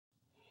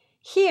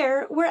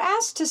Here, we're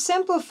asked to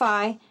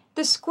simplify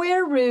the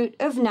square root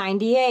of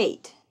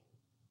 98.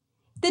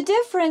 The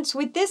difference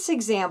with this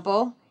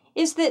example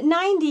is that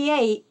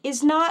 98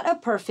 is not a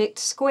perfect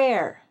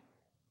square.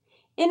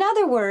 In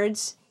other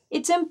words,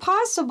 it's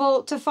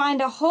impossible to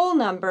find a whole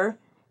number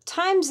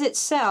times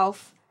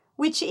itself,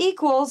 which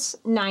equals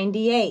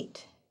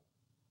 98.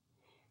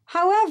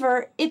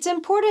 However, it's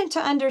important to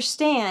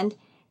understand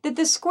that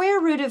the square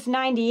root of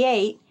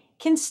 98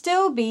 can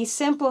still be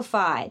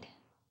simplified.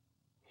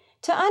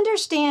 To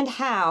understand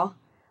how,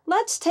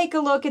 let's take a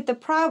look at the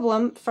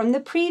problem from the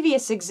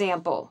previous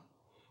example,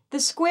 the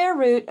square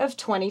root of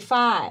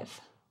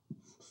 25.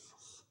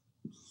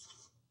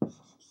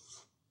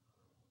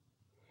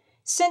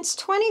 Since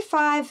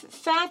 25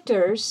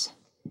 factors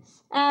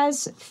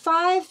as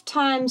 5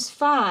 times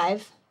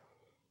 5,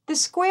 the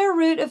square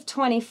root of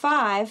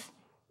 25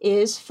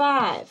 is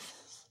 5.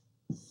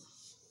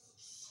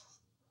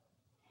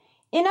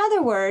 In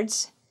other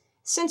words,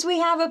 since we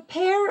have a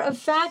pair of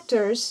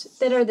factors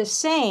that are the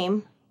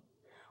same,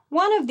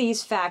 one of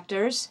these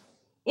factors,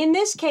 in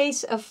this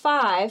case of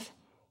 5,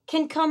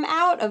 can come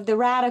out of the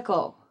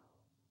radical.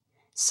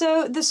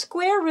 So the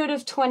square root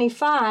of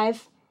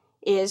 25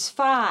 is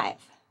 5.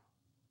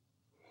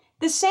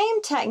 The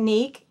same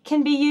technique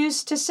can be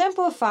used to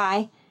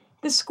simplify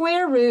the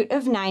square root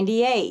of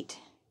 98.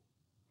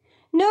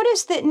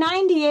 Notice that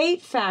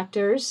 98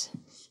 factors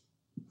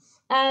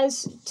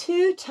as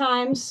 2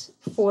 times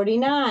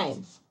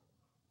 49,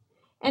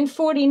 and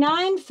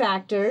 49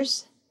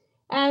 factors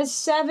as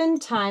 7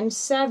 times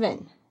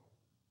 7.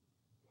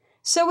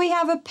 So we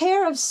have a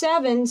pair of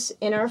 7s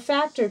in our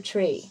factor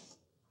tree.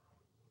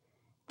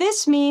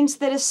 This means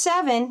that a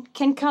 7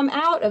 can come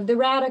out of the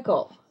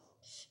radical.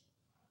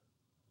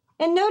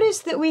 And notice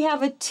that we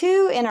have a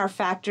 2 in our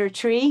factor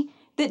tree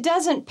that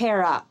doesn't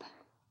pair up.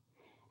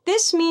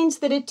 This means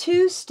that a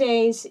 2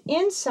 stays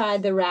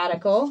inside the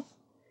radical,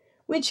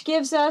 which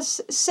gives us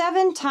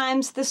 7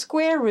 times the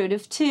square root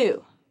of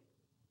 2.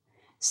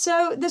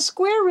 So the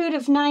square root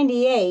of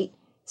 98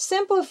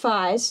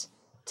 simplifies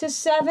to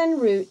 7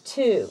 root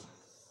 2.